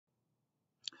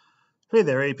Hey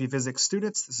there, AP Physics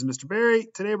students. This is Mr. Barry.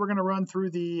 Today we're going to run through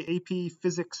the AP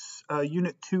Physics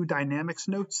Unit 2 Dynamics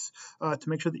notes to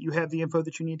make sure that you have the info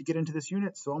that you need to get into this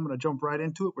unit. So I'm going to jump right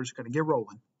into it. We're just going to get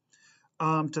rolling.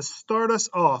 To start us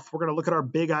off, we're going to look at our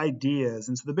big ideas.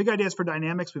 And so the big ideas for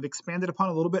dynamics, we've expanded upon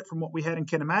a little bit from what we had in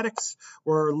kinematics.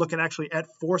 We're looking actually at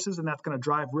forces, and that's going to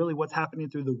drive really what's happening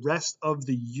through the rest of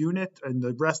the unit and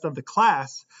the rest of the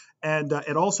class. And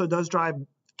it also does drive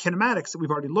kinematics that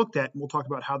we've already looked at, and we'll talk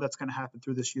about how that's going to happen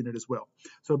through this unit as well.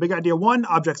 So big idea one,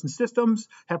 objects and systems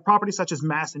have properties such as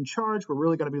mass and charge. We're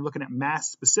really going to be looking at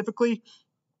mass specifically,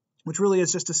 which really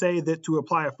is just to say that to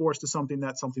apply a force to something,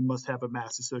 that something must have a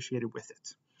mass associated with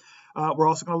it. We're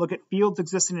also going to look at fields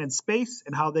existing in space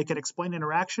and how they can explain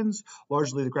interactions,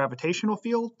 largely the gravitational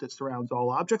field that surrounds all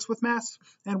objects with mass.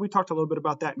 And we talked a little bit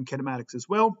about that in kinematics as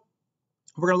well.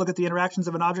 We're going to look at the interactions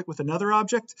of an object with another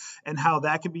object and how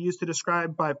that can be used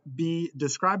to be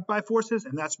described by forces,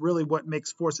 and that's really what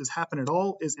makes forces happen at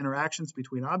all, is interactions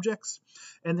between objects.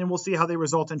 And then we'll see how they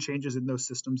result in changes in those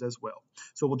systems as well.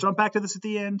 So we'll jump back to this at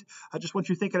the end. I just want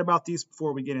you thinking about these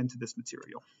before we get into this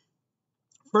material.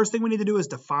 First thing we need to do is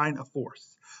define a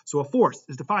force. So a force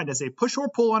is defined as a push or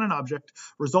pull on an object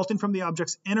resulting from the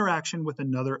object's interaction with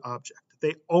another object.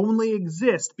 They only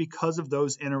exist because of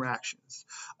those interactions.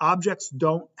 Objects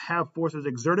don't have forces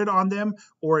exerted on them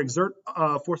or exert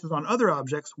forces on other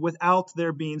objects without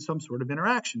there being some sort of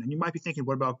interaction. And you might be thinking,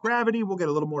 what about gravity? We'll get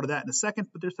a little more to that in a second,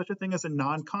 but there's such a thing as a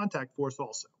non-contact force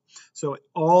also. So it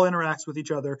all interacts with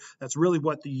each other. That's really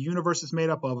what the universe is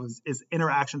made up of, is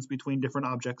interactions between different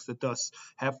objects that thus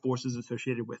have forces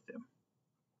associated with them.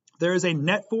 There is a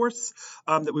net force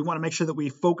that we want to make sure that we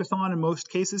focus on in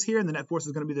most cases here, and the net force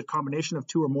is going to be the combination of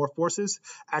two or more forces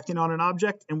acting on an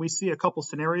object. And we see a couple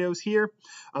scenarios here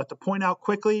to point out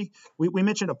quickly. We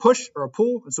mentioned a push or a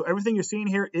pull, and so everything you're seeing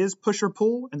here is push or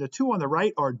pull, and the two on the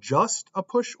right are just a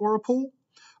push or a pull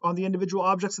on the individual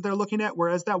objects that they're looking at,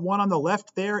 whereas that one on the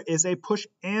left there is a push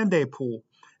and a pull.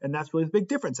 And that's really the big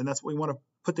difference, and that's what we want to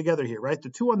put together here, right? The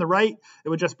two on the right, it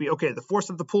would just be, okay, the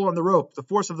force of the pull on the rope, the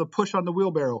force of the push on the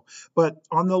wheelbarrow. But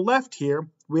on the left here,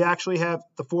 we actually have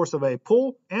the force of a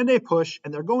pull and a push,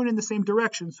 and they're going in the same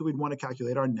direction, so we'd want to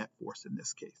calculate our net force in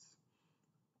this case.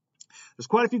 There's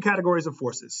quite a few categories of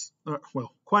forces.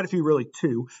 Well, quite a few, really,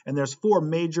 two. And there's four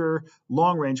major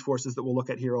long-range forces that we'll look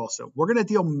at here also. We're going to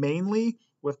deal mainly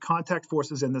with contact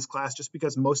forces in this class, just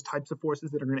because most types of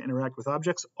forces that are going to interact with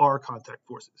objects are contact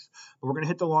forces. But we're going to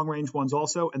hit the long-range ones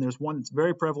also, and there's one that's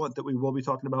very prevalent that we will be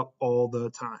talking about all the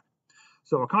time.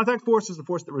 So a contact force is a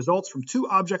force that results from two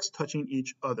objects touching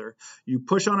each other. You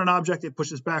push on an object, it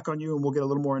pushes back on you, and we'll get a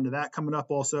little more into that coming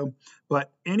up also.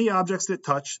 But any objects that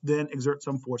touch then exert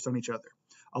some force on each other.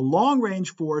 A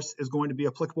long-range force is going to be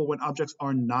applicable when objects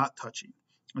are not touching.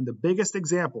 And the biggest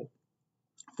example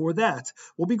for that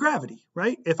will be gravity,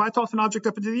 right? If I toss an object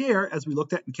up into the air, as we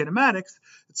looked at in kinematics,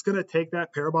 it's going to take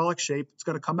that parabolic shape. It's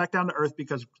going to come back down to Earth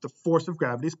because the force of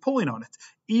gravity is pulling on it,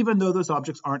 even though those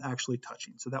objects aren't actually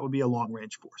touching. So that would be a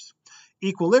long-range force.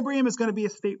 Equilibrium is going to be a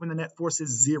state when the net force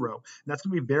is zero. And that's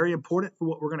going to be very important for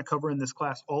what we're going to cover in this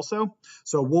class also.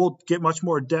 So we'll get much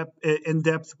more in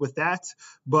depth with that,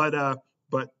 but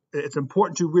it's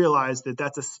important to realize that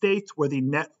that's a state where the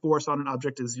net force on an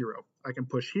object is zero. I can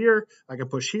push here, I can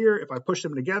push here. If I push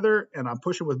them together and I'm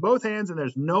pushing with both hands and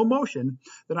there's no motion,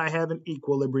 then I have an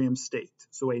equilibrium state.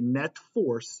 So a net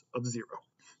force of zero.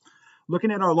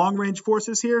 Looking at our long-range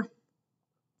forces here,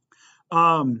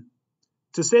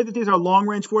 to say that these are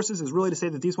long-range forces is really to say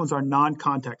that these ones are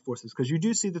non-contact forces, because you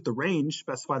do see that the range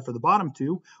specified for the bottom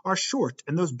two are short,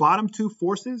 and those bottom two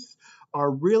forces are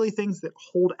really things that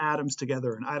hold atoms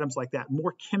together and items like that.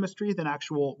 More chemistry than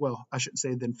actual, well, I shouldn't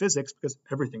say than physics, because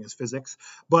everything is physics,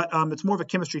 but it's more of a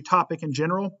chemistry topic in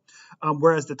general,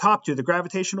 whereas the top two, the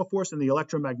gravitational force and the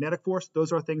electromagnetic force,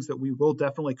 those are things that we will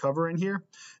definitely cover in here.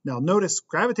 Now notice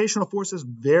gravitational force is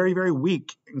very, very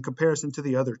weak in comparison to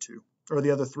the other two. Or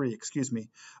the other three, excuse me.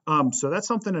 So that's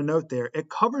something to note there. It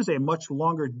covers a much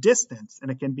longer distance,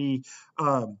 and it can be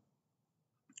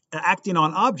acting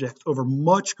on objects over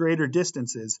much greater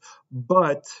distances,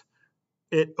 but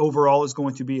it overall is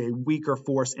going to be a weaker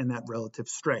force in that relative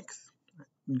strength.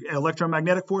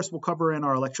 Electromagnetic force we'll cover in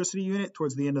our electricity unit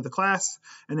towards the end of the class,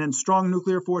 and then strong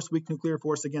nuclear force, weak nuclear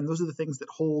force, again, those are the things that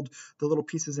hold the little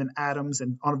pieces in atoms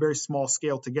and on a very small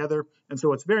scale together. And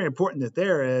so it's very important that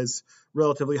they're as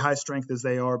relatively high strength as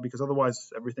they are, because otherwise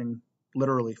everything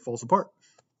literally falls apart.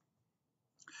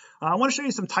 I want to show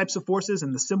you some types of forces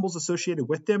and the symbols associated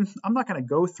with them. I'm not going to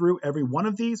go through every one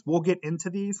of these. We'll get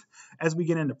into these as we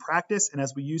get into practice and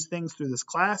as we use things through this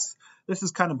class. This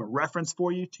is kind of a reference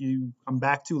for you to come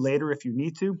back to later if you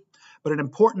need to. But an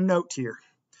important note here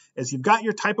is you've got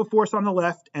your type of force on the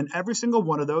left, and every single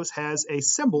one of those has a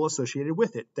symbol associated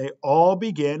with it. They all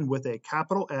begin with a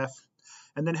capital F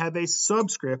and then have a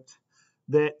subscript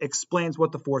that explains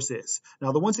what the force is.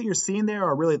 Now, the ones that you're seeing there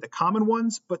are really the common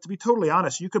ones, but to be totally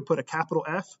honest, you could put a capital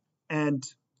F and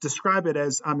describe it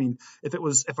as,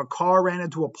 if a car ran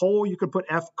into a pole, you could put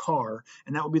F car,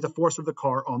 and that would be the force of the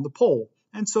car on the pole,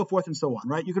 and so forth and so on,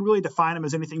 right? You could really define them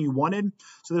as anything you wanted.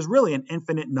 So there's really an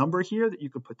infinite number here that you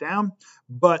could put down,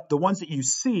 but the ones that you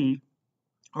see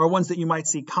are ones that you might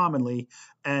see commonly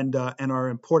and are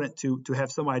important to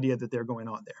have some idea that they're going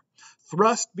on there.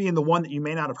 Thrust being the one that you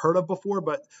may not have heard of before,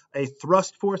 but a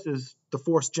thrust force is the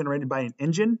force generated by an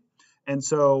engine. And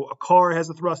so a car has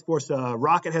a thrust force, a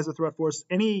rocket has a thrust force.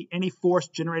 Any force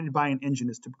generated by an engine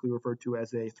is typically referred to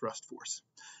as a thrust force.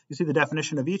 You see the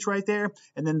definition of each right there,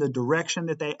 and then the direction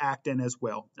that they act in as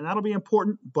well. And that'll be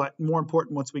important, but more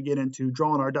important once we get into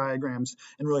drawing our diagrams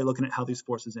and really looking at how these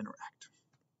forces interact.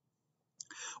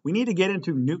 We need to get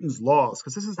into Newton's laws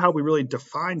because this is how we really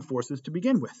define forces to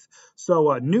begin with.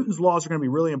 So Newton's laws are going to be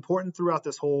really important throughout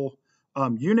this whole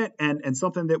unit, and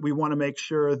something that we want to make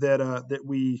sure that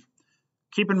we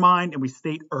keep in mind and we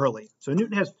state early. So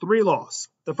Newton has 3 laws.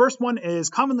 The first one is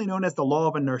commonly known as the law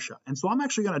of inertia. And so I'm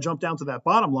actually going to jump down to that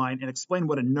bottom line and explain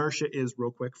what inertia is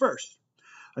real quick first.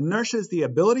 Inertia is the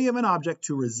ability of an object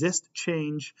to resist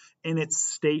change in its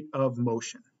state of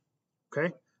motion.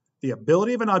 Okay? The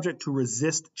ability of an object to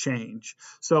resist change.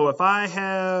 So if I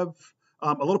have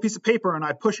a little piece of paper and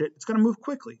I push it, it's going to move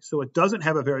quickly. So it doesn't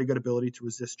have a very good ability to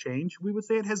resist change. We would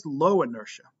say it has low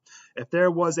inertia. If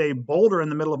there was a boulder in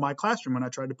the middle of my classroom and I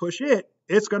tried to push it,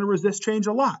 it's going to resist change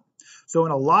a lot. So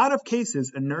in a lot of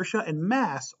cases, inertia and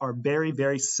mass are very,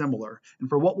 very similar. And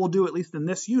for what we'll do, at least in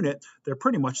this unit, they're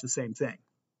pretty much the same thing.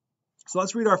 So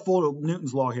let's read our full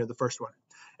Newton's law here, the first one.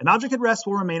 An object at rest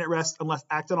will remain at rest unless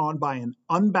acted on by an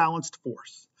unbalanced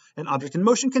force. An object in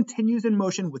motion continues in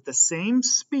motion with the same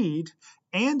speed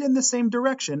and in the same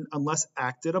direction unless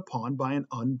acted upon by an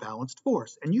unbalanced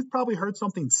force. And you've probably heard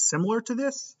something similar to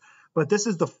this, but this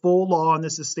is the full law and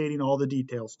this is stating all the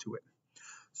details to it.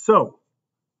 So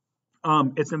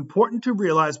it's important to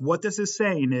realize what this is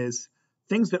saying is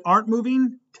things that aren't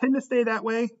moving tend to stay that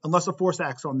way unless a force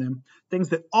acts on them. Things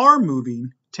that are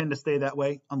moving tend to stay that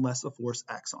way unless a force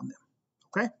acts on them.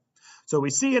 Okay? So we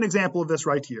see an example of this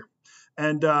right here.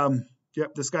 And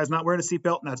yep, this guy's not wearing a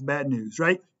seatbelt, and that's bad news,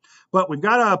 right? But we've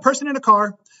got a person in a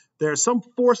car. There's some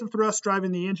force of thrust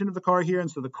driving the engine of the car here, and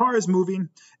so the car is moving,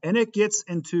 and it gets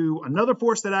into another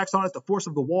force that acts on it, the force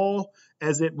of the wall,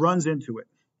 as it runs into it.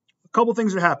 A couple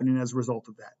things are happening as a result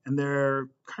of that, and they're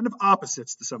kind of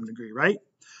opposites to some degree, right?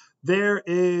 There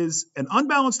is an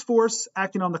unbalanced force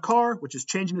acting on the car, which is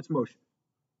changing its motion.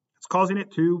 It's causing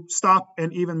it to stop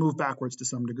and even move backwards to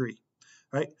some degree,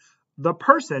 right? The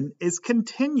person is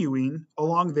continuing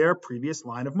along their previous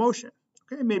line of motion.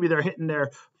 Okay, maybe they're hitting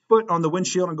their foot on the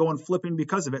windshield and going flipping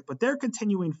because of it, but they're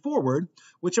continuing forward,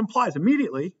 which implies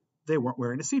immediately they weren't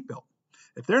wearing a seatbelt.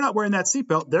 If they're not wearing that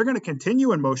seatbelt, they're going to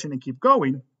continue in motion and keep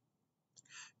going,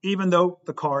 even though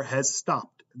the car has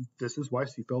stopped. This is why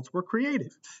seatbelts were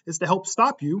created, is to help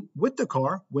stop you with the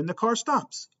car when the car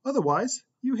stops. Otherwise,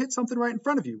 you hit something right in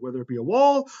front of you, whether it be a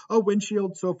wall, a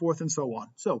windshield, so forth and so on.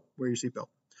 So wear your seatbelt.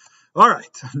 All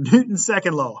right, Newton's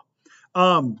second law.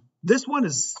 This one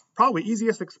is probably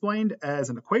easiest explained as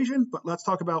an equation, but let's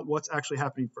talk about what's actually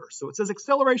happening first. So it says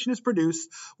acceleration is produced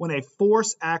when a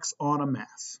force acts on a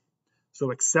mass.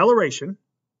 So acceleration,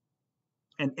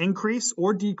 an increase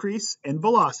or decrease in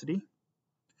velocity,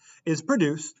 is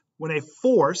produced when a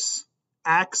force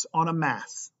acts on a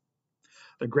mass.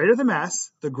 The greater the mass,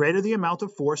 the greater the amount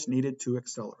of force needed to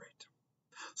accelerate.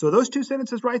 So those 2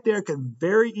 sentences right there can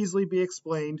very easily be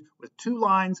explained with 2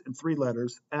 lines and 3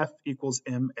 letters, F equals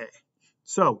ma.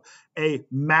 So a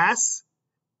mass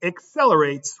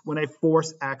accelerates when a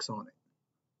force acts on it,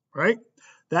 right?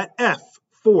 That F,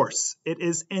 force, it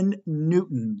is in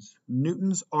newtons.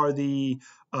 Newtons are the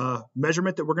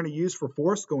measurement that we're going to use for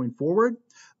force going forward.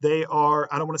 They are,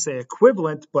 I don't want to say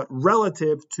equivalent, but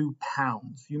relative to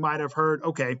pounds. You might have heard,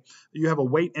 okay, you have a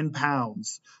weight in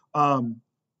pounds.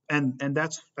 And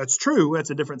that's true. It's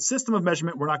a different system of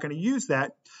measurement. We're not going to use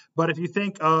that. But if you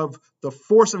think of the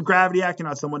force of gravity acting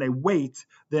on someone, a weight,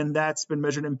 then that's been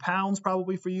measured in pounds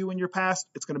probably for you in your past.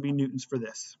 It's going to be newtons for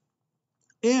this.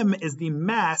 M is the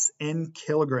mass in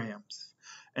kilograms.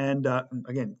 And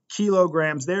again,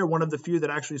 kilograms there, one of the few that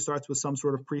actually starts with some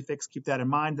sort of prefix. Keep that in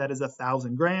mind. That is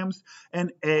 1,000 grams.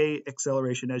 And A,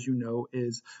 acceleration, as you know,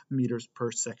 is meters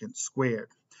per second squared.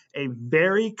 A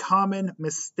very common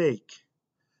mistake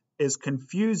is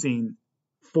confusing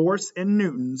force in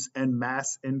newtons and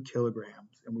mass in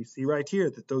kilograms. And we see right here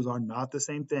that those are not the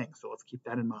same thing. So let's keep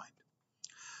that in mind.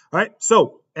 All right,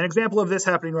 so an example of this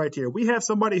happening right here. We have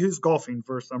somebody who's golfing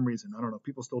for some reason. I don't know.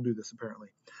 People still do this apparently.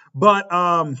 But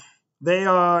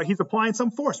he's applying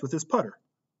some force with his putter.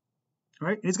 All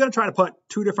right, and he's going to try to putt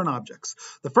two different objects.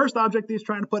 The first object he's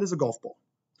trying to putt is a golf ball.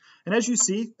 And as you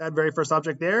see, that very first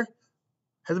object there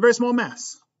has a very small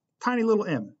mass, tiny little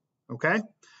m, okay?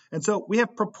 And so we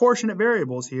have proportionate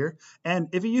variables here. And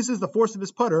if he uses the force of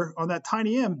his putter on that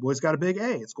tiny m, well, it's got a big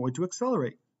A. It's going to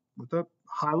accelerate with a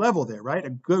high level there, right? A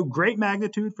great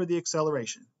magnitude for the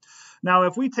acceleration. Now,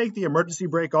 if we take the emergency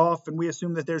brake off and we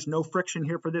assume that there's no friction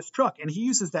here for this truck, and he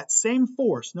uses that same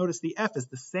force, notice the F is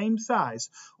the same size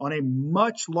on a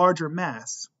much larger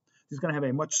mass, he's going to have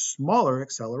a much smaller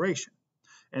acceleration.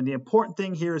 And the important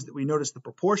thing here is that we notice the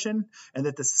proportion and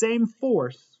that the same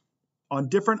force on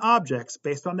different objects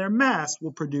based on their mass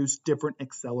will produce different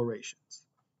accelerations.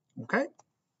 Okay?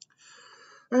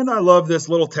 And I love this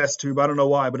little test tube. I don't know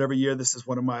why, but every year this is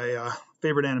one of my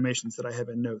favorite animations that I have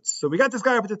in notes. So we got this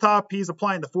guy up at the top. He's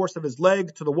applying the force of his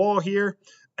leg to the wall here.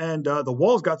 And the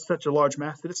wall's got such a large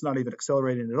mass that it's not even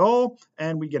accelerating at all.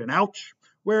 And we get an ouch.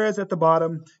 Whereas at the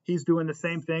bottom, he's doing the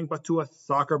same thing, but to a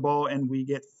soccer ball, and we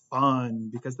get fun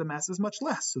because the mass is much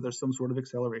less. So there's some sort of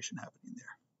acceleration happening there.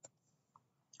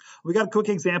 We got a quick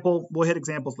example. We'll hit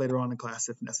examples later on in class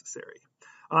if necessary.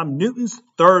 Newton's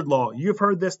third law. You've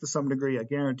heard this to some degree, I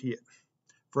guarantee it.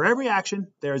 For every action,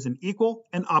 there is an equal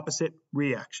and opposite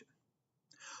reaction.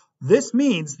 This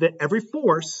means that every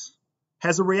force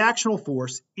has a reactional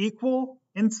force equal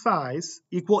in size,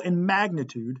 equal in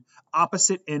magnitude,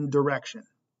 opposite in direction,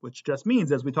 which just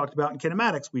means, as we talked about in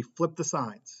kinematics, we flip the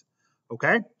signs.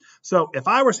 Okay? So if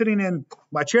I were sitting in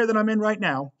my chair that I'm in right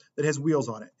now that has wheels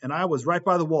on it, and I was right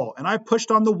by the wall, and I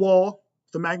pushed on the wall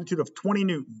the magnitude of 20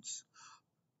 newtons,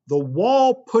 the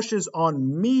wall pushes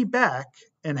on me back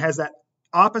and has that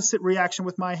opposite reaction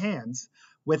with my hands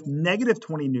with negative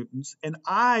 20 newtons, and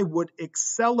I would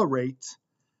accelerate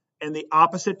in the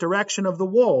opposite direction of the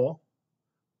wall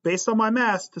based on my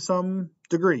mass to some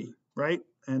degree, right?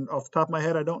 And off the top of my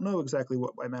head, I don't know exactly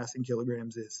what my mass in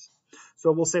kilograms is.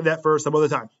 So we'll save that for some other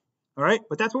time. All right,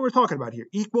 but that's what we're talking about here,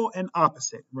 equal and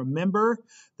opposite. Remember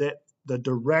that the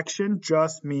direction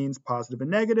just means positive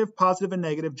and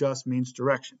negative just means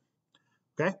direction.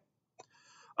 Okay?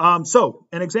 So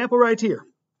an example right here.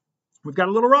 We've got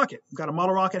a little rocket. We've got a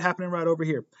model rocket happening right over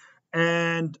here.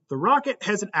 And the rocket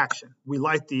has an action. We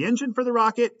light the engine for the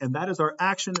rocket, and that is our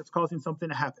action that's causing something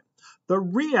to happen. The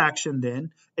reaction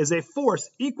then is a force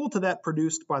equal to that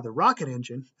produced by the rocket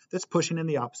engine that's pushing in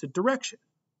the opposite direction.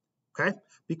 Okay?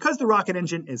 Because the rocket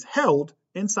engine is held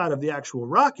inside of the actual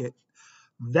rocket,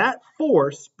 that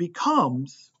force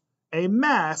becomes a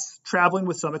mass traveling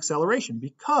with some acceleration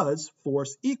because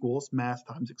force equals mass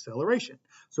times acceleration.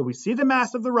 So we see the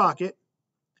mass of the rocket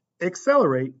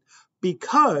accelerate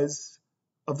because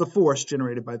of the force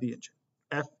generated by the engine.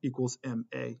 F equals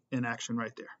ma in action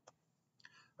right there.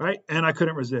 All right, and I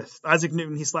couldn't resist. Isaac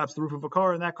Newton, he slaps the roof of a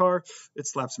car, and that car, it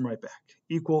slaps him right back.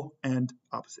 Equal and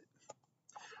opposite.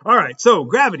 All right, so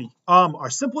gravity, our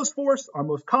simplest force, our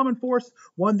most common force,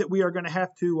 one that we are going to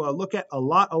have to look at a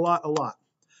lot.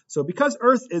 So because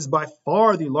Earth is by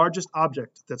far the largest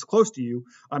object that's close to you,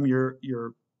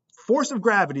 your force of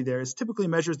gravity there is typically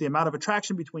measures the amount of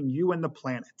attraction between you and the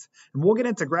planet. And we'll get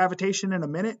into gravitation in a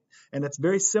minute, and it's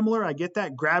very similar. I get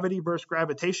that, gravity versus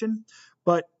gravitation.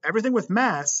 But everything with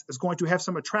mass is going to have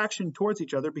some attraction towards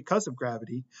each other because of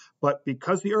gravity. But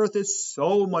because the Earth is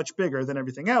so much bigger than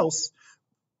everything else,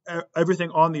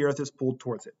 everything on the Earth is pulled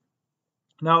towards it.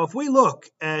 Now, if we look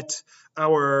at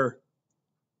our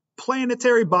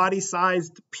planetary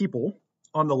body-sized people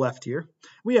on the left here,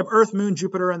 we have Earth, Moon,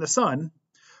 Jupiter, and the Sun.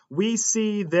 We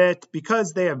see that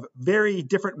because they have very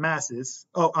different masses,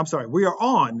 we are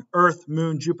on Earth,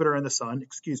 Moon, Jupiter, and the Sun,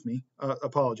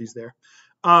 apologies there.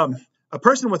 A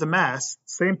person with a mass,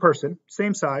 same person,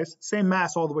 same size, same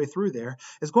mass all the way through there,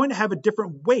 is going to have a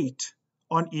different weight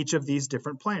on each of these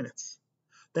different planets.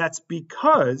 That's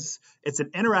because it's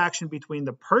an interaction between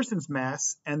the person's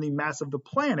mass and the mass of the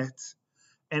planet,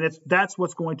 and that's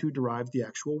what's going to derive the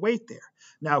actual weight there.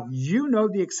 Now, you know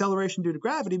the acceleration due to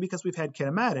gravity because we've had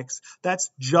kinematics.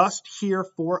 That's just here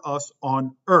for us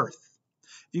on Earth.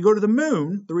 If you go to the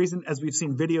moon, the reason, as we've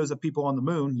seen videos of people on the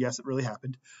moon, yes, it really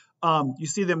happened, you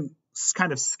see them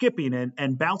kind of skipping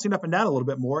and bouncing up and down a little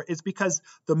bit more, is because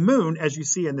the moon, as you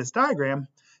see in this diagram,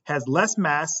 has less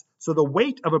mass, so the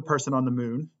weight of a person on the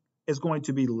moon is going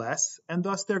to be less, and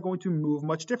thus they're going to move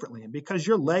much differently. And because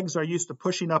your legs are used to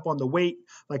pushing up on the weight,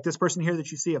 like this person here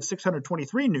that you see of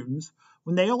 623 newtons,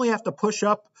 when they only have to push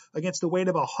up against the weight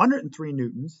of 103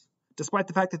 newtons, despite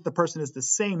the fact that the person is the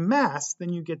same mass,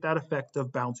 then you get that effect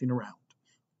of bouncing around.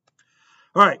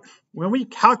 All right, when we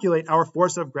calculate our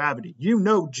force of gravity, you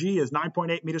know G is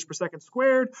 9.8 meters per second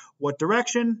squared. What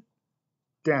direction?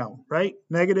 Down, right?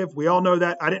 Negative. We all know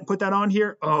that. I didn't put that on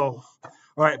here. Oh,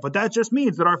 all right, but that just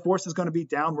means that our force is going to be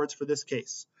downwards for this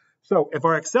case. So if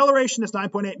our acceleration is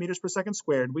 9.8 meters per second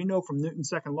squared, we know from Newton's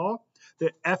second law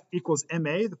that F equals ma,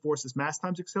 the force is mass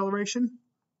times acceleration.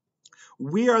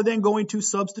 We are then going to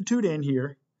substitute in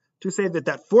here to say that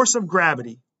that force of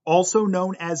gravity, also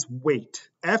known as weight,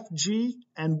 Fg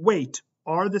and weight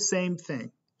are the same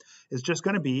thing. It's just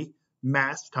going to be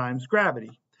mass times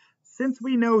gravity. Since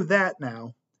we know that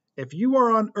now, if you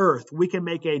are on Earth, we can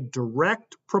make a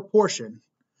direct proportion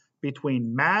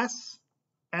between mass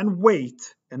and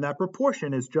weight, and that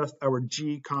proportion is just our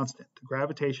G constant,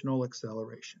 gravitational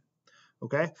acceleration.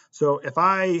 Okay, so if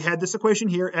I had this equation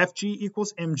here, Fg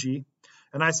equals mg,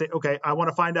 and I say, okay, I want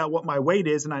to find out what my weight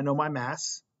is and I know my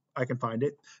mass, I can find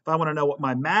it. If I want to know what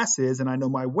my mass is and I know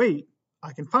my weight,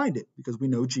 I can find it because we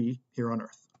know G here on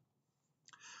Earth.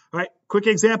 All right, quick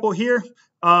example here.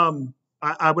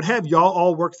 I would have y'all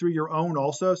all work through your own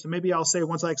also. So maybe I'll say,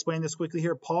 once I explain this quickly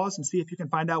here, pause and see if you can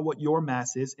find out what your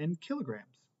mass is in kilograms.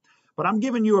 But I'm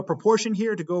giving you a proportion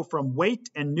here to go from weight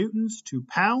in newtons to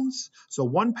pounds. So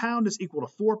 1 pound is equal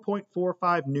to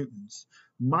 4.45 newtons.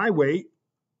 My weight,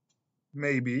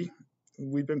 maybe,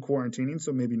 we've been quarantining,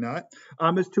 so maybe not,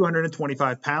 is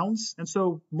 225 pounds. And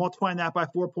so multiplying that by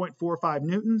 4.45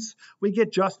 newtons, we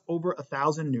get just over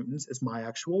 1,000 newtons as my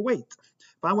actual weight.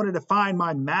 If I wanted to find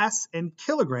my mass in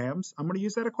kilograms, I'm going to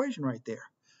use that equation right there.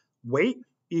 Weight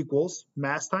equals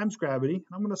mass times gravity. And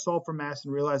I'm going to solve for mass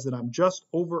and realize that I'm just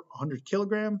over 100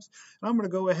 kilograms. And I'm going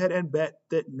to go ahead and bet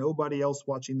that nobody else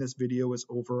watching this video is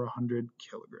over 100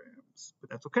 kilograms. But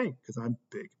that's okay, because I'm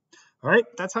big. All right,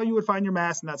 that's how you would find your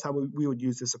mass, and that's how we would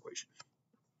use this equation.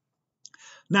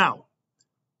 Now,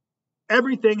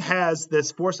 everything has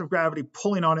this force of gravity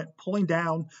pulling on it, pulling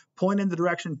down, pulling in the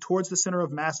direction towards the center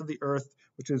of mass of the Earth,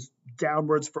 which is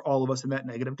downwards for all of us in that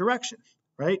negative direction,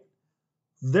 right?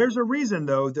 There's a reason,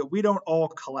 though, that we don't all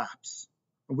collapse.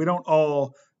 We don't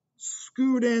all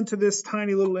scoot into this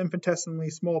tiny little infinitesimally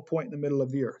small point in the middle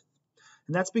of the Earth.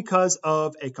 And that's because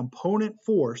of a component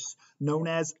force known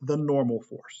as the normal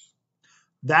force.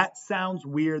 That sounds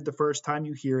weird the first time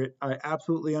you hear it. I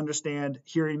absolutely understand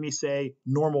hearing me say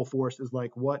normal force is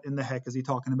like, what in the heck is he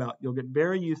talking about? You'll get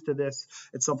very used to this.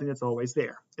 It's something that's always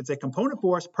there. It's a component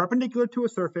force perpendicular to a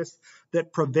surface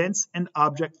that prevents an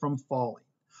object from falling.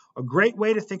 A great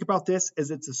way to think about this is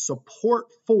it's a support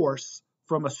force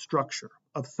from a structure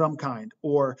of some kind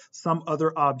or some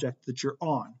other object that you're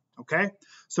on, okay?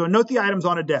 So note the items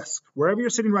on a desk. Wherever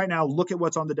you're sitting right now, look at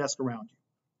what's on the desk around you.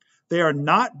 They are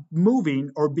not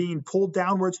moving or being pulled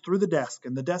downwards through the desk,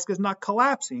 and the desk is not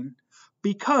collapsing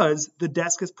because the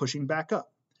desk is pushing back up.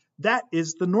 That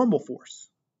is the normal force,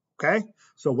 okay?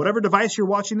 So whatever device you're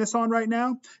watching this on right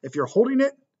now, if you're holding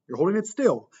it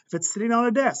still. If it's sitting on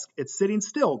a desk, it's sitting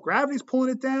still. Gravity's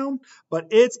pulling it down, but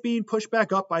it's being pushed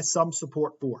back up by some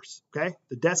support force, okay?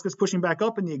 The desk is pushing back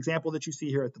up in the example that you see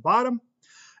here at the bottom.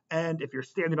 And if you're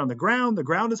standing on the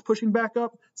ground is pushing back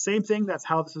up. Same thing, that's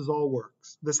how this all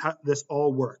works. This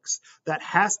all works. That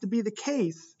has to be the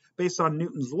case based on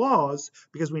Newton's laws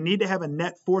because we need to have a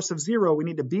net force of 0. We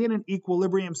need to be in an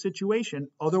equilibrium situation.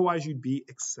 Otherwise, you'd be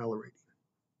accelerating,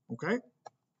 okay?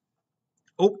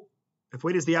 Oh, if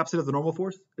weight is the opposite of the normal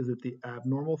force, is it the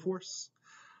abnormal force?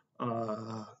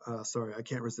 Sorry, I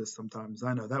can't resist sometimes.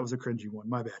 I know, that was a cringy one,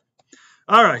 my bad.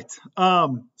 All right,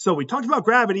 so we talked about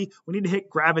gravity. We need to hit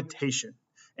gravitation.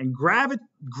 And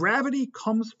gravity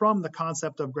comes from the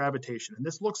concept of gravitation. And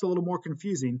this looks a little more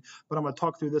confusing, but I'm going to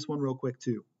talk through this one real quick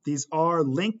too. These are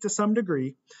linked to some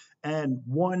degree, and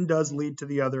one does lead to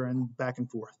the other and back and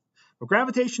forth. But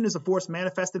gravitation is a force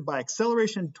manifested by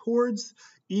acceleration towards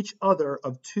each other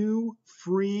of two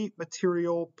free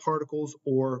material particles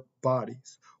or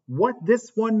bodies. What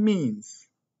this one means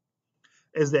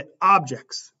is that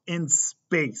objects in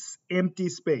space, empty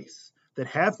space, that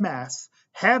have mass,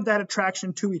 have that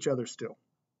attraction to each other still,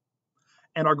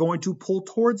 and are going to pull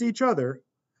towards each other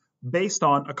based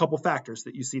on a couple factors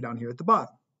that you see down here at the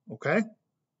bottom, okay?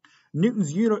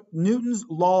 Newton's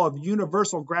law of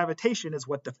universal gravitation is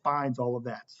what defines all of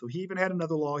that. So he even had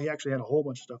another law. He actually had a whole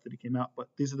bunch of stuff that he came out, but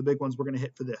these are the big ones we're going to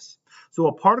hit for this. So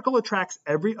a particle attracts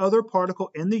every other particle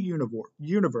in the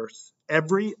universe,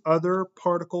 every other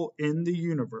particle in the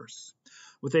universe,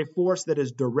 with a force that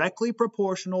is directly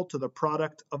proportional to the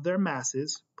product of their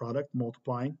masses, product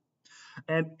multiplying,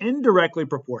 and indirectly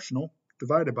proportional,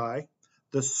 divided by,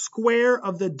 the square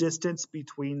of the distance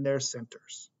between their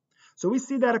centers. So we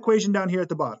see that equation down here at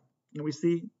the bottom, and we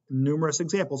see numerous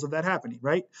examples of that happening,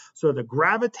 right? So the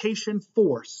gravitation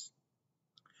force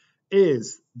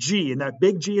is G, and that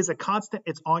big G is a constant.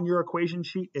 It's on your equation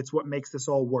sheet. It's what makes this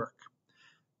all work.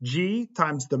 G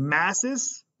times the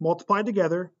masses multiplied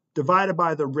together divided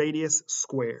by the radius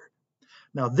squared.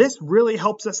 Now this really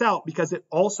helps us out because it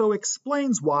also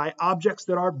explains why objects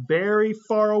that are very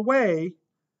far away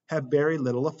have very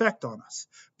little effect on us.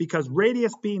 Because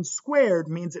radius being squared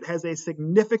means it has a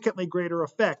significantly greater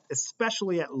effect,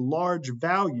 especially at large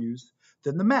values,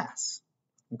 than the mass.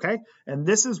 Okay? And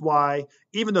this is why,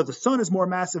 even though the sun is more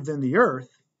massive than the Earth,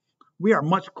 we are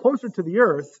much closer to the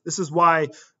Earth. This is why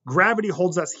gravity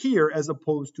holds us here as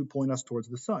opposed to pulling us towards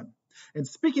the sun. And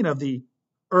speaking of the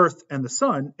Earth and the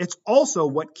sun, it's also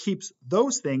what keeps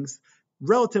those things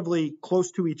relatively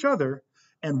close to each other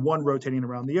and one rotating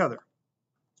around the other.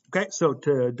 Okay, so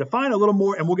to define a little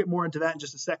more, and we'll get more into that in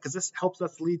just a sec, because this helps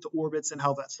us lead to orbits and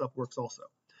how that stuff works also.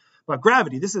 But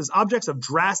gravity, this is objects of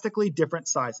drastically different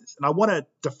sizes. And I want to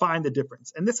define the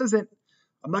difference. And this isn't,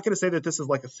 I'm not going to say that this is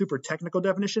like a super technical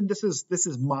definition. This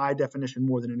is my definition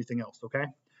more than anything else, okay?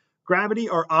 Gravity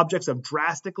are objects of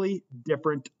drastically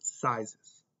different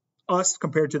sizes. Us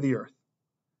compared to the Earth,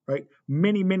 right?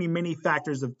 Many, many, many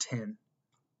factors of 10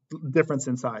 difference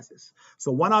in sizes.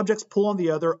 So one object's pull on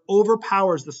the other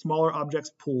overpowers the smaller object's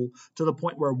pull to the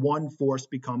point where one force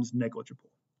becomes negligible,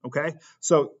 okay?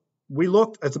 So we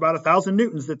looked, it's about 1,000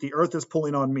 newtons that the Earth is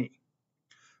pulling on me.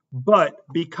 But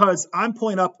because I'm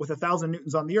pulling up with 1,000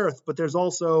 newtons on the Earth, but there's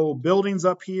also buildings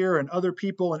up here and other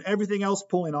people and everything else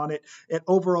pulling on it, it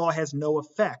overall has no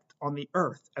effect on the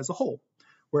Earth as a whole.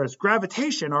 Whereas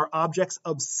gravitation are objects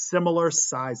of similar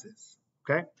sizes,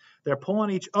 okay? They're pulling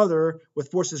each other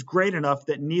with forces great enough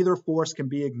that neither force can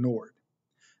be ignored.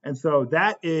 And so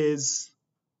that is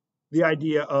the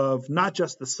idea of not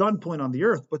just the sun pulling on the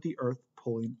Earth, but the Earth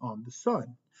pulling on the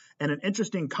sun. And an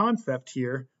interesting concept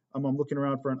here, I'm looking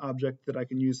around for an object that I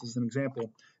can use as an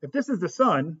example. If this is the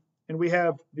sun and we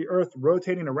have the Earth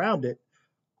rotating around it,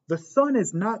 the sun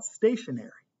is not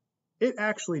stationary. It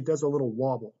actually does a little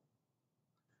wobble.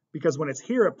 Because when it's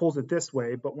here, it pulls it this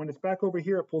way, but when it's back over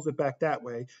here, it pulls it back that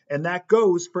way. And that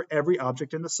goes for every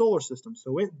object in the solar system.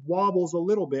 So it wobbles a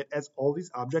little bit as all these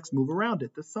objects move around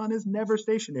it. The sun is never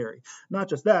stationary. Not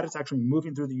just that, it's actually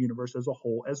moving through the universe as a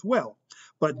whole as well.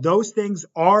 But those things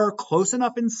are close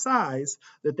enough in size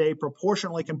that they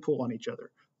proportionally can pull on each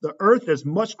other. The Earth is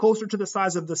much closer to the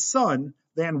size of the sun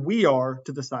than we are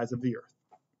to the size of the Earth.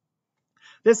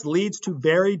 This leads to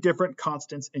very different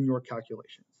constants in your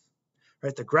calculations.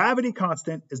 Right? The gravity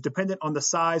constant is dependent on the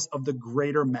size of the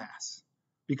greater mass,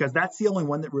 because that's the only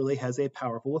one that really has a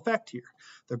powerful effect here.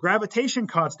 The gravitation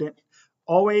constant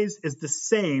always is the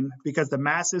same because the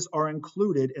masses are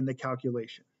included in the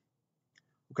calculation.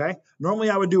 Okay?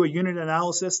 Normally I would do a unit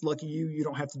analysis. Lucky you, you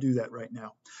don't have to do that right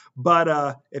now.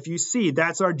 But if you see,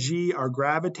 that's our G, our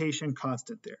gravitation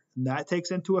constant there. And that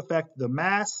takes into effect the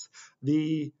mass,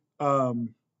 the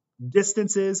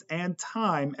distances, and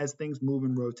time as things move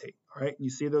and rotate. All right, and you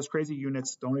see those crazy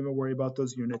units. Don't even worry about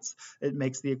those units. It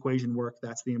makes the equation work.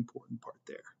 That's the important part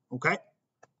there. Okay.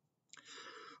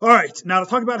 All right, now to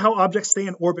talk about how objects stay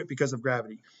in orbit because of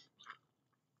gravity.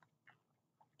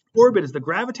 Orbit is the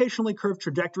gravitationally curved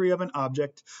trajectory of an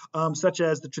object, such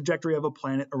as the trajectory of a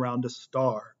planet around a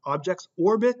star. Objects'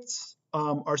 orbits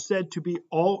are said to be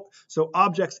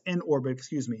objects in orbit,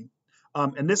 excuse me.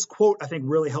 And this quote, I think,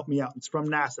 really helped me out. It's from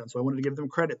NASA, and so I wanted to give them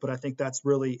credit, but I think that's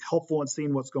really helpful in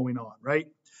seeing what's going on, right?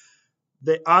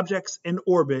 The objects in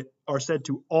orbit are said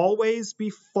to always be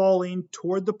falling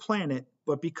toward the planet,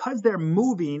 but because they're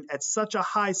moving at such a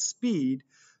high speed,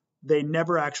 they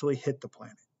never actually hit the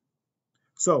planet.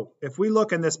 So if we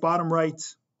look in this bottom right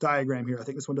diagram here, I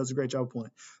think this one does a great job of pulling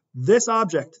it. This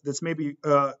object that's maybe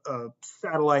a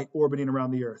satellite orbiting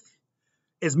around the Earth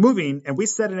is moving, and we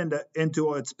set it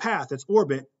into its path, its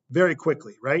orbit, very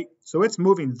quickly, right? So it's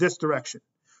moving this direction.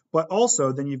 But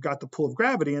also, then you've got the pull of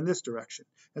gravity in this direction.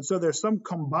 And so there's some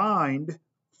combined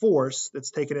force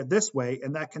that's taking it this way,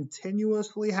 and that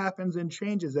continuously happens and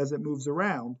changes as it moves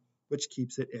around, which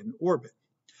keeps it in orbit.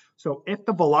 So if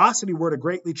the velocity were to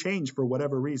greatly change for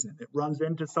whatever reason, it runs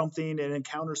into something and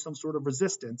encounters some sort of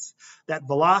resistance, that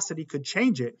velocity could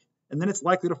change it, and then it's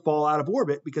likely to fall out of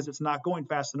orbit because it's not going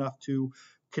fast enough to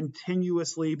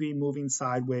continuously be moving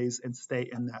sideways and stay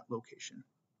in that location.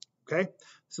 Okay,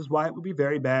 this is why it would be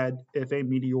very bad if a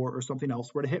meteor or something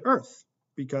else were to hit Earth.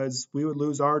 because we would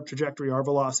lose our trajectory, our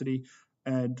velocity,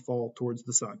 and fall towards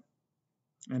the sun.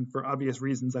 And for obvious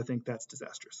reasons, I think that's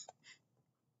disastrous.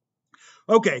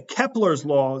 Okay, Kepler's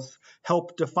laws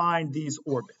help define these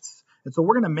orbits. And so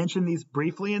we're going to mention these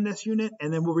briefly in this unit,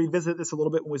 and then we'll revisit this a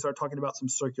little bit when we start talking about some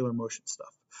circular motion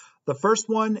stuff. The first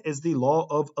one is the law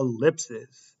of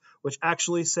ellipses, which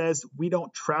actually says we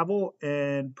don't travel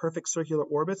in perfect circular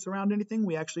orbits around anything.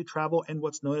 We actually travel in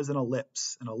what's known as an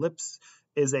ellipse. An ellipse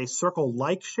is a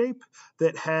circle-like shape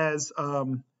that has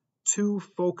two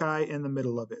foci in the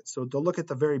middle of it. So to look at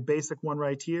the very basic one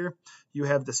right here, you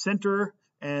have the center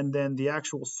and then the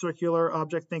actual circular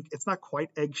object. Think it's not quite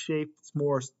egg-shaped, it's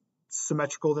more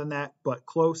symmetrical than that, but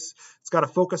close. It's got a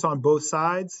focus on both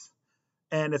sides,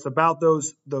 and it's about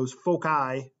those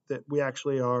foci that we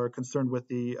actually are concerned with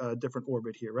the different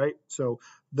orbit here, right? So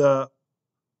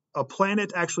a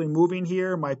planet actually moving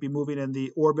here might be moving in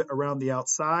the orbit around the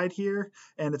outside here,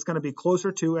 and it's going to be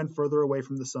closer to and further away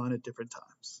from the sun at different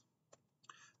times.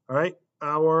 All right,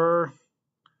 our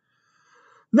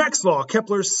next law,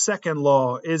 Kepler's second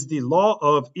law, is the law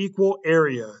of equal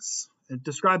areas. It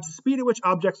describes the speed at which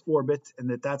objects orbit and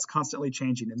that's constantly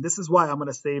changing. And this is why I'm going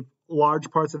to save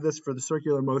large parts of this for the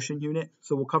circular motion unit.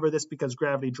 So we'll cover this because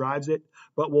gravity drives it,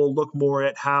 but we'll look more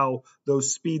at how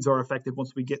those speeds are affected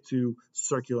once we get to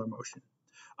circular motion.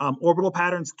 Orbital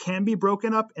patterns can be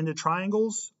broken up into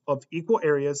triangles of equal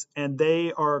areas, and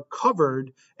they are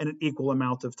covered in an equal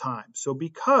amount of time. So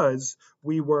because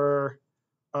we were,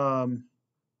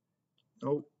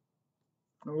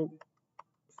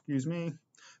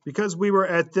 because we were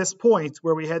at this point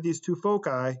where we had these two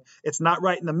foci, it's not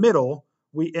right in the middle.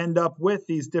 We end up with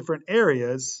these different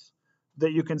areas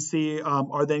that you can see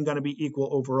are then going to be equal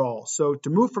overall. So to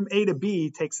move from A to B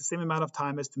takes the same amount of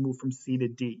time as to move from C to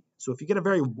D. So if you get a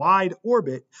very wide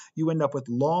orbit, you end up with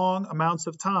long amounts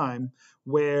of time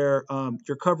where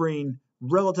you're covering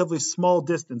relatively small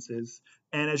distances.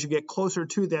 And as you get closer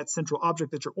to that central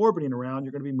object that you're orbiting around,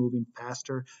 you're going to be moving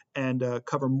faster and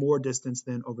cover more distance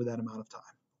than over that amount of time.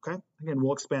 Okay, again,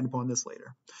 we'll expand upon this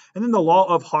later. And then the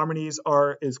law of harmonies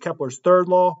is Kepler's third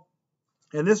law.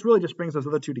 And this really just brings those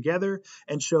other two together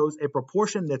and shows a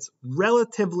proportion that's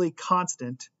relatively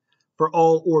constant for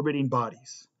all orbiting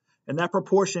bodies. And that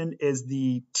proportion is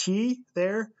the t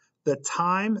there, the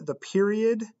time, the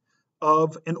period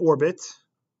of an orbit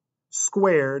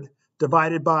squared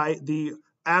divided by the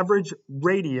average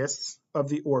radius of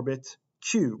the orbit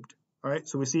cubed. All right,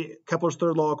 so we see Kepler's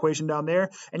third law equation down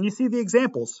there, and you see the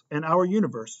examples in our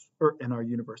universe, in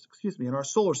our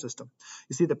solar system.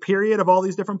 You see the period of all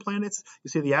these different planets, you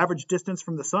see the average distance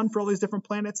from the sun for all these different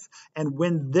planets, and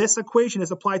when this equation is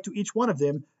applied to each one of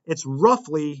them, it's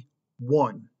roughly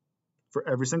 1 for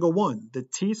every single one. The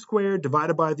t squared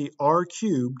divided by the r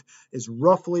cubed is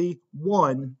roughly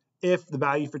 1 if the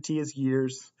value for t is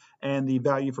years and the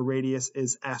value for radius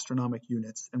is astronomic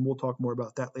units. And we'll talk more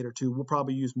about that later too. We'll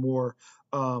probably use more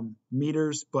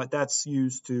meters, but that's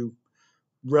used to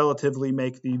relatively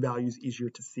make the values easier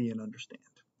to see and understand.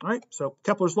 All right, so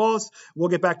Kepler's laws, we'll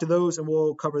get back to those and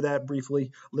we'll cover that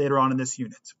briefly later on in this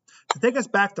unit. To take us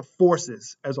back to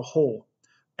forces as a whole,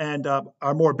 and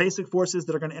our more basic forces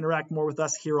that are going to interact more with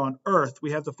us here on Earth,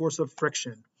 we have the force of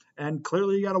friction. And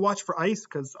clearly you got to watch for ice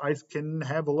because ice can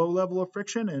have a low level of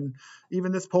friction, and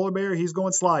even this polar bear, he's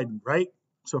going sliding, right?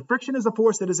 So friction is a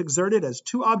force that is exerted as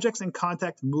two objects in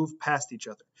contact move past each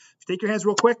other. If you take your hands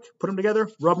real quick, put them together,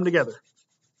 rub them together.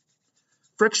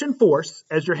 Friction force,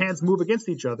 as your hands move against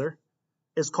each other,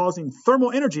 is causing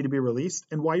thermal energy to be released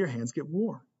and why your hands get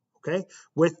warm, okay?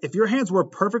 If your hands were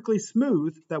perfectly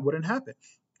smooth, that wouldn't happen.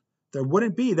 There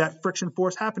wouldn't be that friction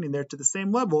force happening there to the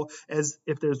same level as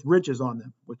if there's ridges on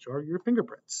them, which are your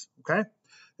fingerprints, okay?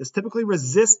 This typically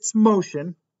resists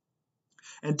motion,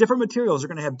 and different materials are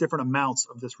going to have different amounts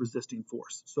of this resisting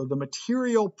force. So the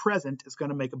material present is going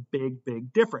to make a big,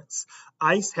 big difference.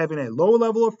 Ice having a low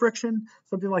level of friction,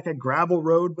 something like a gravel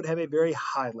road would have a very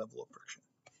high level of friction.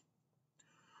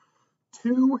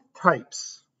 Two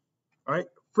types, all right?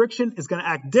 Friction is going to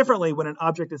act differently when an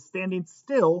object is standing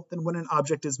still than when an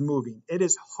object is moving. It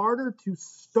is harder to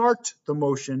start the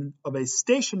motion of a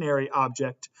stationary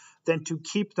object than to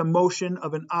keep the motion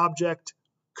of an object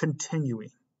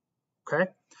continuing. Okay?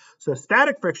 So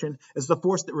static friction is the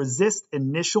force that resists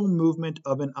initial movement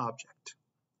of an object.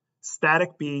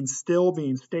 Static being still,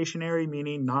 being stationary,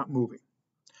 meaning not moving.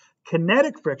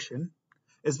 Kinetic friction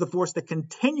is the force that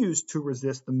continues to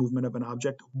resist the movement of an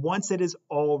object once it is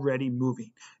already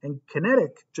moving. And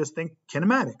kinetic, just think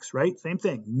kinematics, right? Same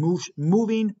thing,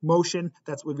 moving, motion,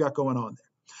 that's what we've got going on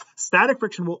there. Static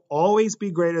friction will always be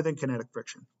greater than kinetic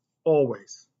friction,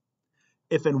 always.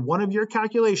 If in one of your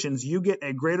calculations you get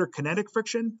a greater kinetic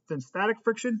friction than static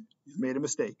friction, you've made a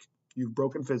mistake. You've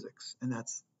broken physics, and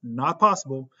that's not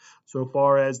possible so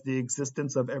far as the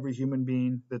existence of every human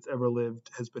being that's ever lived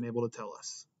has been able to tell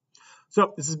us.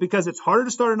 So this is because it's harder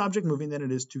to start an object moving than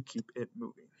it is to keep it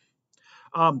moving.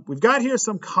 We've got here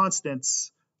some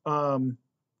constants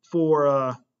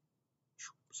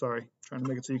sorry, trying to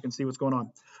make it so you can see what's going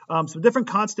on. Some different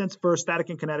constants for static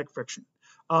and kinetic friction.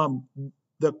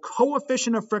 The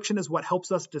coefficient of friction is what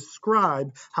helps us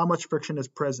describe how much friction is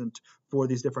present for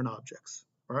these different objects.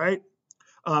 All right.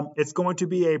 It's going to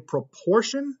be a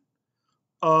proportion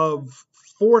of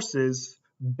forces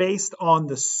based on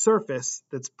the surface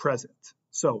that's present.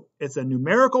 So it's a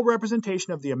numerical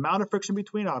representation of the amount of friction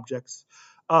between objects.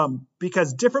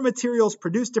 Because different materials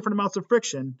produce different amounts of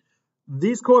friction,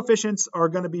 these coefficients are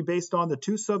going to be based on the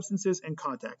two substances in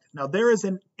contact. Now, there is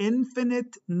an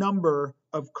infinite number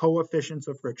of coefficients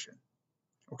of friction.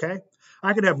 Okay?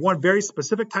 I could have one very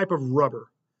specific type of rubber.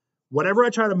 Whatever I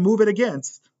try to move it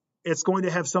against, it's going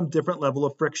to have some different level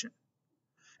of friction.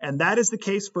 And that is the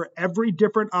case for every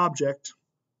different object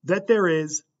that there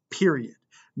is, period.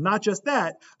 Not just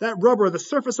that rubber, the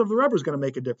surface of the rubber is going to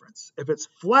make a difference. If it's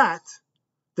flat,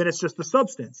 then it's just the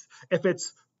substance. If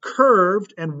it's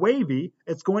curved and wavy,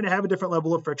 it's going to have a different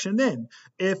level of friction then.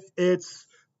 If it's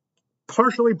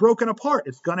partially broken apart,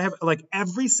 it's going to have, like,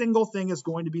 every single thing is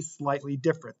going to be slightly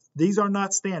different. These are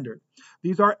not standard.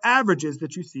 These are averages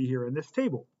that you see here in this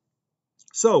table.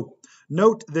 So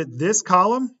note that this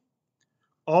column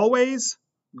always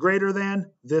greater than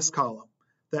this column.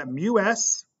 That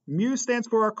mu stands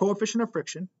for our coefficient of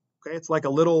friction. Okay, it's like a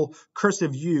little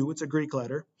cursive U. It's a Greek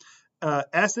letter.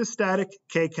 S is static,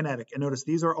 K kinetic. And notice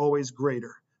these are always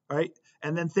greater, right?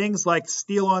 And then things like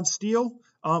steel on steel,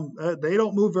 they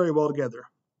don't move very well together.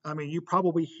 I mean, you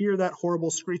probably hear that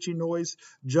horrible screeching noise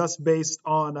just based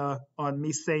on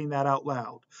me saying that out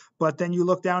loud. But then you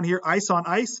look down here, ice on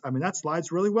ice. I mean, that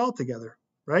slides really well together,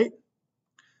 right?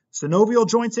 Synovial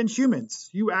joints in humans.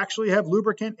 You actually have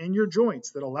lubricant in your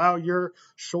joints that allow your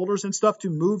shoulders and stuff to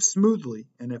move smoothly.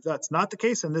 And if that's not the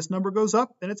case and this number goes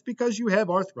up, then it's because you have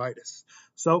arthritis.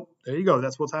 So there you go.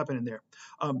 That's what's happening there.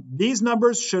 These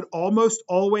numbers should almost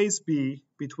always be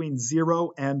between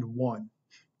 0 and 1.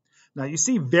 Now you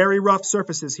see very rough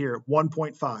surfaces here,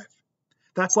 1.5.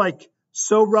 That's like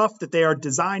so rough that they are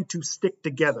designed to stick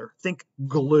together. Think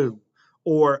glue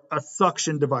or a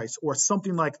suction device or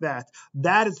something like that.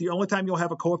 That is the only time you'll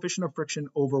have a coefficient of friction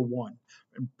over 1.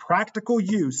 In practical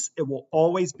use, it will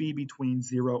always be between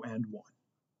 0 and 1.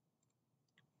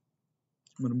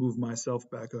 I'm going to move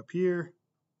myself back up here.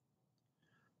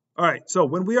 All right, so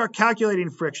when we are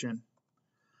calculating friction,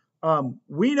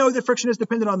 we know that friction is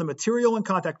dependent on the material in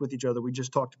contact with each other. We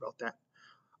just talked about that.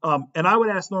 And I would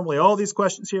ask normally all these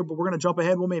questions here, but we're going to jump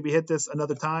ahead. We'll maybe hit this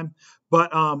another time.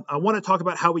 But I want to talk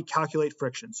about how we calculate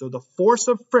friction. So the force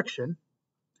of friction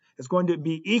is going to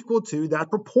be equal to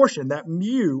that proportion, that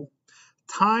mu,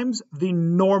 times the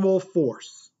normal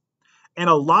force. In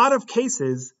a lot of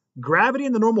cases, gravity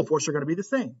and the normal force are going to be the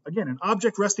same. Again, an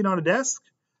object resting on a desk,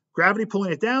 gravity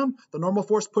pulling it down, the normal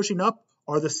force pushing up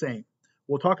are the same.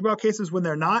 We'll talk about cases when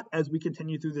they're not as we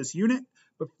continue through this unit,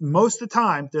 but most of the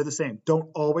time they're the same. Don't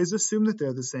always assume that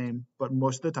they're the same, but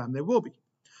most of the time they will be.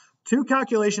 Two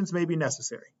calculations may be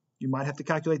necessary. You might have to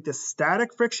calculate the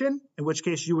static friction, in which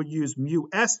case you would use mu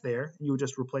s there. You would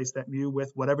just replace that mu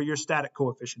with whatever your static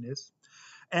coefficient is.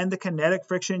 And the kinetic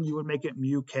friction, you would make it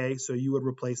mu k, so you would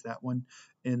replace that one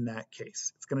in that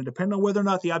case. It's going to depend on whether or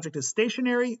not the object is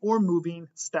stationary or moving,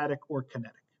 static or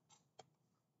kinetic.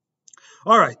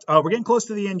 All right, we're getting close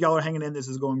to the end. Y'all are hanging in. This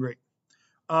is going great.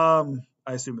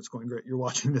 I assume it's going great. You're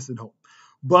watching this at home.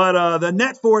 But the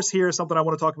net force here is something I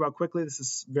want to talk about quickly. This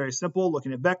is very simple,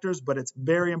 looking at vectors, but it's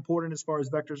very important as far as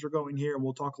vectors are going here. And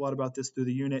we'll talk a lot about this through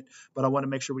the unit, but I want to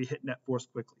make sure we hit net force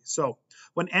quickly. So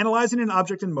when analyzing an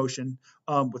object in motion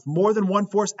with more than one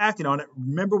force acting on it,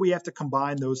 remember we have to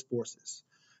combine those forces.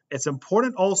 It's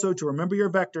important also to remember your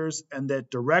vectors and that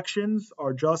directions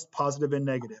are just positive and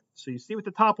negative. So you see with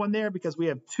the top one there, because we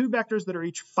have two vectors that are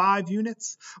each 5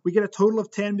 units, we get a total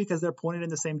of 10 because they're pointed in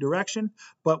the same direction.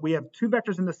 But we have two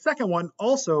vectors in the second one,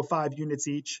 also 5 units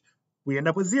each. We end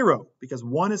up with 0 because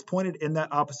one is pointed in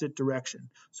that opposite direction.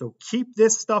 So keep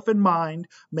this stuff in mind.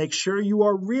 Make sure you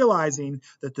are realizing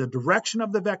that the direction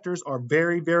of the vectors are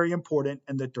very, very important,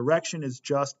 and the direction is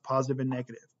just positive and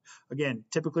negative. Again,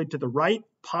 typically to the right,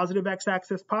 positive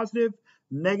x-axis positive,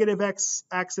 negative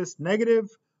x-axis negative,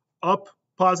 up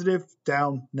positive,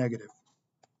 down negative.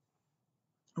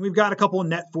 And we've got a couple of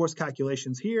net force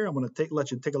calculations here. I'm going to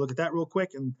let you take a look at that real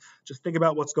quick and just think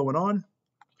about what's going on.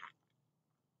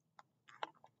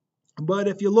 But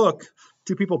if you look,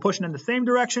 two people pushing in the same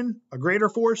direction, a greater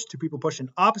force, two people pushing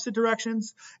opposite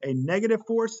directions, a negative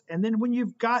force. And then when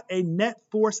you've got a net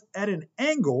force at an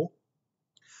angle,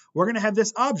 we're going to have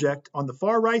this object on the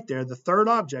far right there, the third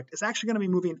object, is actually going to be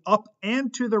moving up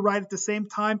and to the right at the same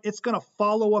time. It's going to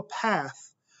follow a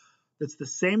path that's the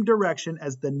same direction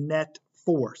as the net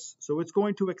force. So it's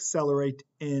going to accelerate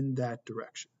in that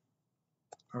direction.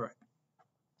 All right.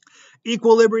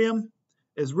 Equilibrium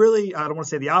is really, I don't want to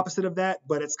say the opposite of that,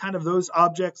 but it's kind of those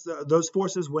objects, those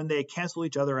forces when they cancel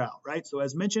each other out, right? So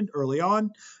as mentioned early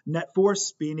on, net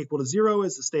force being equal to 0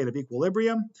 is the state of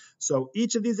equilibrium. So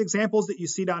each of these examples that you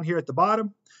see down here at the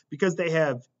bottom, because they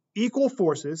have equal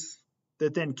forces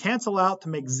that then cancel out to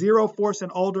make 0 force in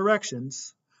all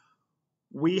directions,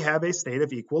 we have a state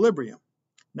of equilibrium.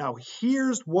 Now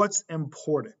here's what's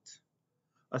important.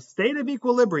 A state of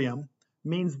equilibrium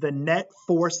means the net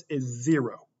force is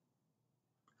 0.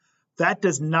 That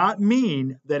does not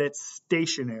mean that it's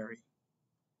stationary.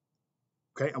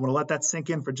 Okay, I'm going to let that sink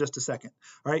in for just a second.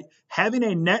 All right, having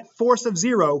a net force of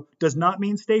 0 does not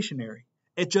mean stationary.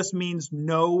 It just means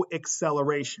no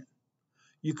acceleration.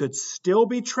 You could still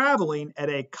be traveling at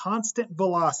a constant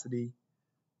velocity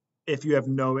if you have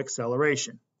no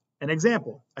acceleration. An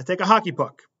example, I take a hockey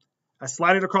puck, I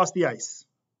slide it across the ice.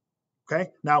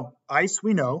 Okay, now ice,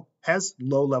 we know, has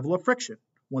low level of friction.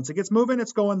 Once it gets moving,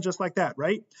 it's going just like that,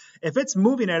 right? If it's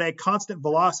moving at a constant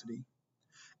velocity,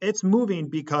 it's moving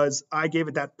because I gave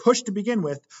it that push to begin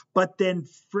with, but then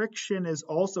friction is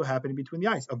also happening between the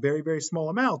ice, a very, very small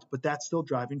amount, but that's still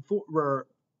driving forward,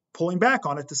 pulling back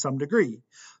on it to some degree.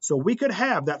 So we could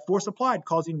have that force applied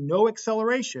causing no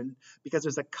acceleration because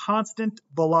there's a constant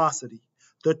velocity.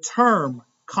 The term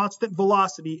constant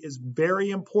velocity is very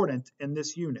important in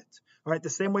this unit. All right,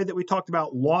 the same way that we talked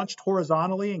about launched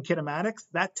horizontally in kinematics,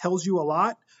 that tells you a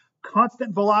lot.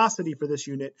 Constant velocity for this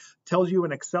unit tells you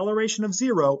an acceleration of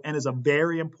 0 and is a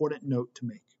very important note to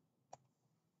make.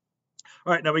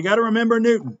 All right, now we got to remember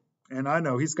Newton. And I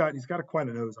know he's got quite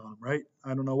a nose on him, right?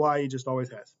 I don't know why, he just always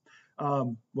has.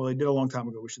 Well, he did a long time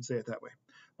ago, we should say it that way.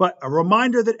 But a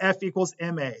reminder that F equals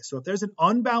ma. So if there's an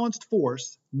unbalanced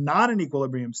force, not an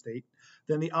equilibrium state,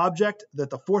 then the object that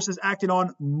the force is acting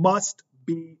on must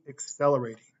be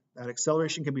accelerating. That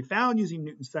acceleration can be found using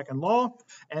Newton's second law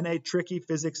and a tricky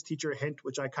physics teacher hint,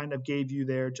 which I kind of gave you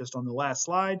there just on the last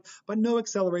slide. But no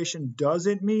acceleration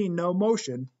doesn't mean no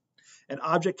motion. An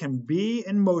object can be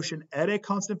in motion at a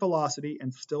constant velocity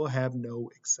and still have no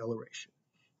acceleration.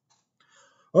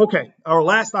 Okay, our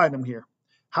last item here,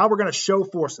 how we're going to show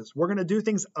forces. We're going to do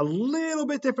things a little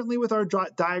bit differently with our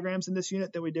diagrams in this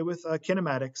unit than we did with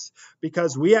kinematics,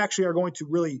 because we actually are going to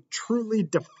really truly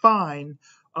define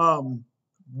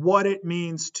what it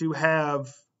means to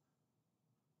have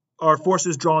our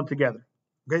forces drawn together.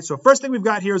 Okay, so first thing we've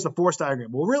got here is a force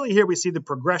diagram. Well, really here we see the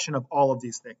progression of all of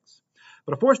these things.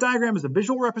 But a force diagram is a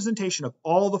visual representation of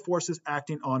all the forces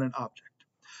acting on an object.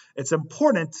 It's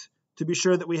important to be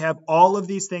sure that we have all of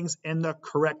these things in the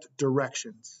correct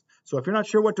directions. So if you're not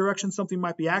sure what direction something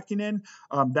might be acting in,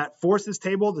 that forces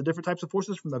table, the different types of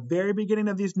forces from the very beginning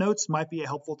of these notes might be a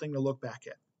helpful thing to look back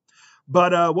at.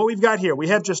 But what we've got here, we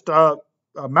have just a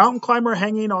mountain climber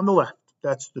hanging on the left.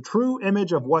 That's the true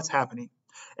image of what's happening.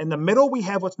 In the middle, we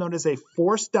have what's known as a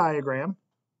force diagram.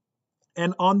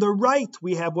 And on the right,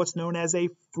 we have what's known as a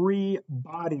free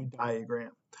body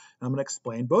diagram. And I'm going to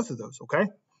explain both of those, okay?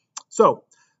 So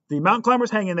the mountain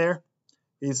climber's hanging there.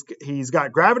 He's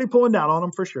got gravity pulling down on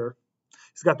him for sure.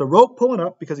 He's got the rope pulling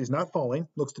up because he's not falling.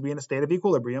 Looks to be in a state of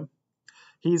equilibrium.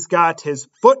 He's got his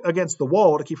foot against the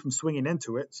wall to keep from swinging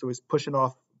into it. So he's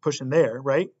pushing there,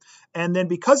 right? And then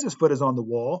because his foot is on the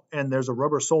wall and there's a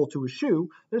rubber sole to his shoe,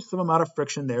 there's some amount of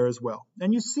friction there as well.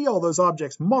 And you see all those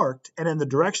objects marked, and in the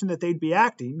direction that they'd be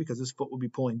acting, because his foot would be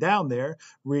pulling down there,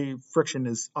 friction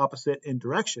is opposite in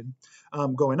direction,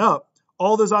 going up,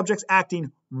 all those objects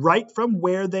acting right from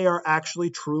where they are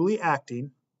actually truly acting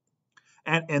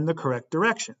and in the correct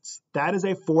directions. That is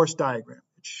a force diagram.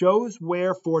 It shows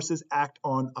where forces act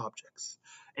on objects.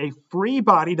 A free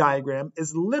body diagram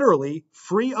is literally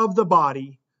free of the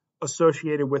body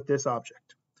associated with this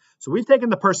object. So we've taken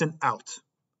the person out,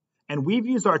 and we've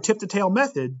used our tip to tail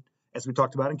method, as we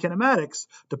talked about in kinematics,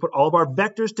 to put all of our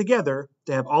vectors together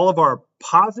to have all of our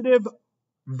positive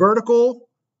vertical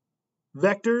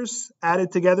vectors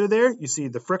added together there. You see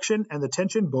the friction and the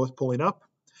tension both pulling up.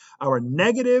 Our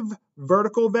negative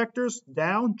vertical vectors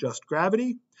down, just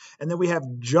gravity. And then we have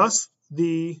just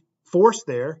the force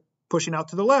there pushing out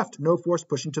to the left, no force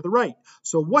pushing to the right.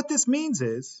 So what this means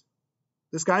is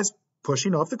this guy's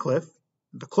pushing off the cliff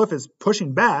is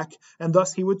pushing back, and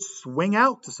thus he would swing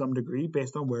out to some degree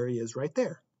based on where he is right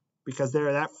there. because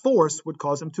that force would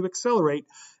cause them to accelerate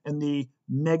in the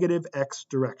negative x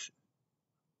direction.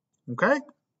 Okay?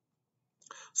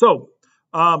 So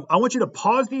I want you to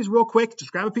pause these real quick.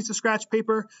 Just grab a piece of scratch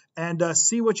paper and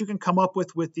see what you can come up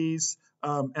with these.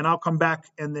 And I'll come back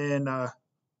and then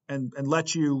and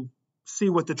let you see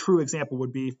what the true example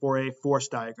would be for a force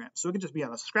diagram. So it can just be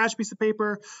on a scratch piece of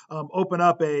paper, open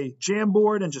up a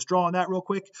Jamboard and just draw on that real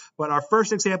quick. But our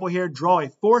first example here, draw a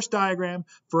force diagram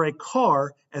for a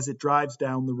car as it drives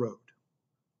down the road.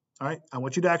 All right, I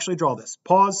want you to actually draw this.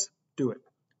 Pause, do it.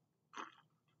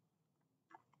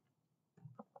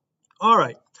 All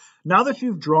right, now that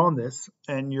you've drawn this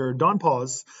and you're done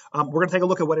pause, we're going to take a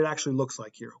look at what it actually looks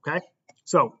like here, okay?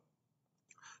 So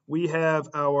we have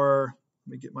our,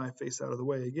 let me get my face out of the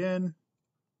way again,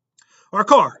 our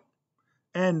car.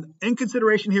 And in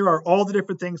consideration here are all the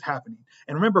different things happening.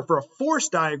 And remember, for a force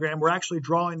diagram, we're actually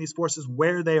drawing these forces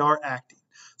where they are acting.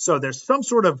 So there's some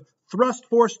sort of thrust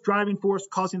force, driving force,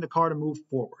 causing the car to move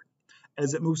forward.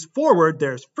 As it moves forward,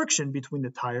 there's friction between the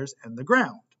tires and the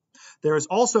ground. There is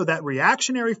also that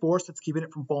reactionary force that's keeping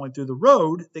it from falling through the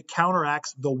road that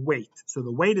counteracts the weight. So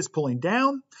the weight is pulling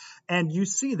down, and you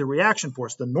see the reaction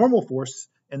force, the normal force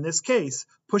in this case,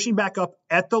 pushing back up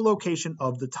at the location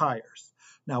of the tires.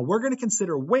 Now we're going to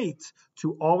consider weight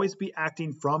to always be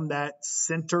acting from that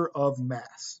center of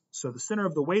mass. So the center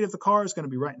of the weight of the car is going to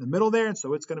be right in the middle there, and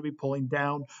so it's going to be pulling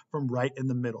down from right in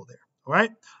the middle there. All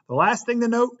right. The last thing to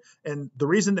note, and the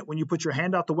reason that when you put your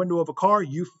hand out the window of a car,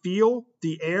 you feel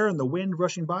the air and the wind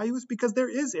rushing by you is because there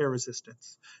is air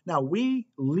resistance. Now, we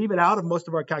leave it out of most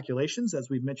of our calculations, as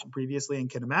we've mentioned previously in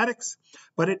kinematics,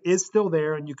 but it is still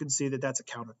there, and you can see that that's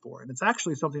accounted for. And it's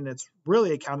actually something that's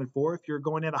really accounted for if you're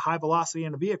going at a high velocity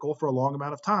in a vehicle for a long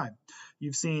amount of time.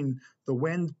 You've seen the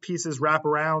wind pieces wrap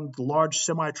around the large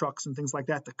semi-trucks and things like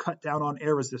that to cut down on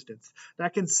air resistance.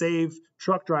 That can save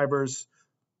truck drivers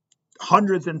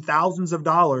hundreds and thousands of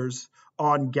dollars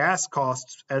on gas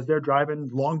costs as they're driving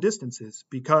long distances,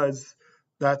 because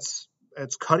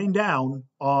it's cutting down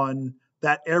on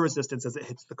that air resistance as it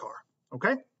hits the car.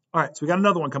 Okay. All right. So we got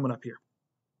another one coming up here.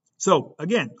 So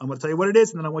again, I'm going to tell you what it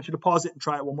is, and then I want you to pause it and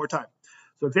try it one more time.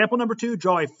 So example number 2,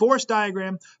 draw a force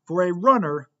diagram for a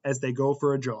runner as they go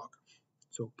for a jog.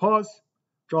 So pause,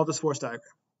 draw this force diagram.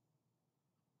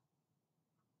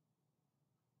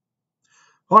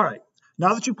 All right.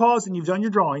 Now that you paused and you've done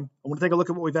your drawing, I want to take a look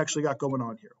at what we've actually got going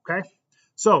on here, okay?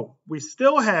 So we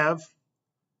still have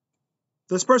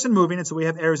this person moving, and so we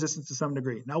have air resistance to some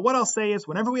degree. Now what I'll say is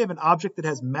whenever we have an object that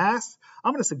has mass,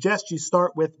 I'm going to suggest you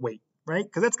start with weight, right?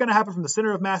 Because that's going to happen from the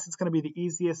center of mass. It's going to be the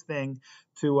easiest thing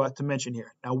to mention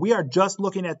here. Now we are just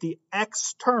looking at the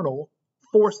external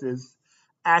forces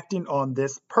acting on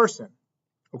this person.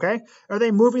 Okay, are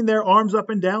they moving their arms up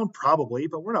and down? Probably,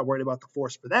 but we're not worried about the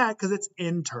force for that because it's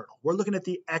internal. We're looking at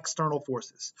the external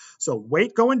forces. So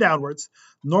weight going downwards,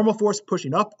 normal force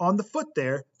pushing up on the foot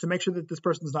there to make sure that this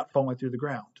person is not falling through the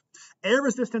ground. Air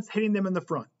resistance hitting them in the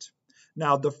front.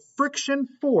 Now the friction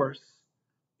force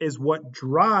is what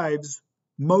drives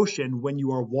motion when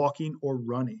you are walking or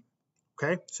running.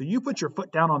 Okay, so you put your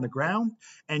foot down on the ground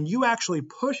and you actually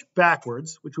push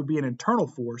backwards, which would be an internal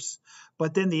force,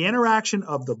 but then the interaction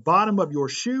of the bottom of your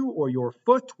shoe or your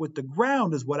foot with the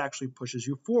ground is what actually pushes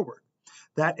you forward.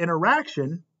 That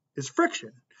interaction is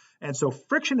friction. And so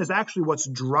friction is actually what's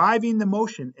driving the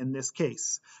motion in this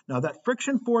case. Now that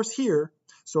friction force here,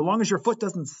 so long as your foot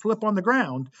doesn't slip on the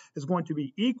ground, is going to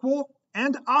be equal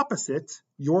and opposite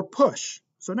your push.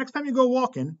 So next time you go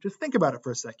walking, just think about it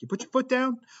for a sec. You put your foot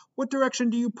down, what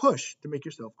direction do you push to make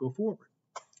yourself go forward?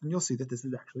 And you'll see that this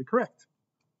is actually correct.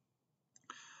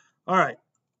 All right,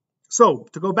 so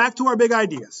to go back to our big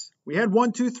ideas, we had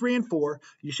 1, 2, 3, and 4.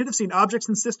 You should have seen objects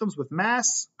and systems with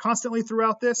mass constantly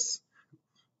throughout this.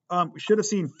 We should have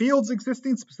seen fields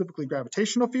existing, specifically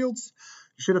gravitational fields.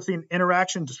 You should have seen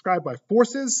interaction described by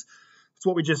forces. That's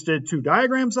what we just did 2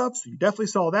 diagrams of, so you definitely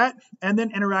saw that. And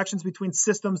then interactions between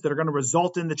systems that are going to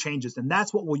result in the changes. And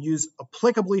that's what we'll use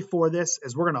applicably for this,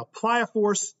 is we're going to apply a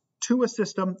force to a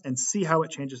system and see how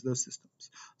it changes those systems.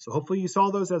 So hopefully you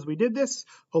saw those as we did this.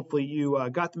 Hopefully you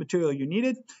got the material you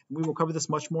needed. And we will cover this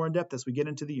much more in depth as we get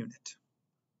into the unit.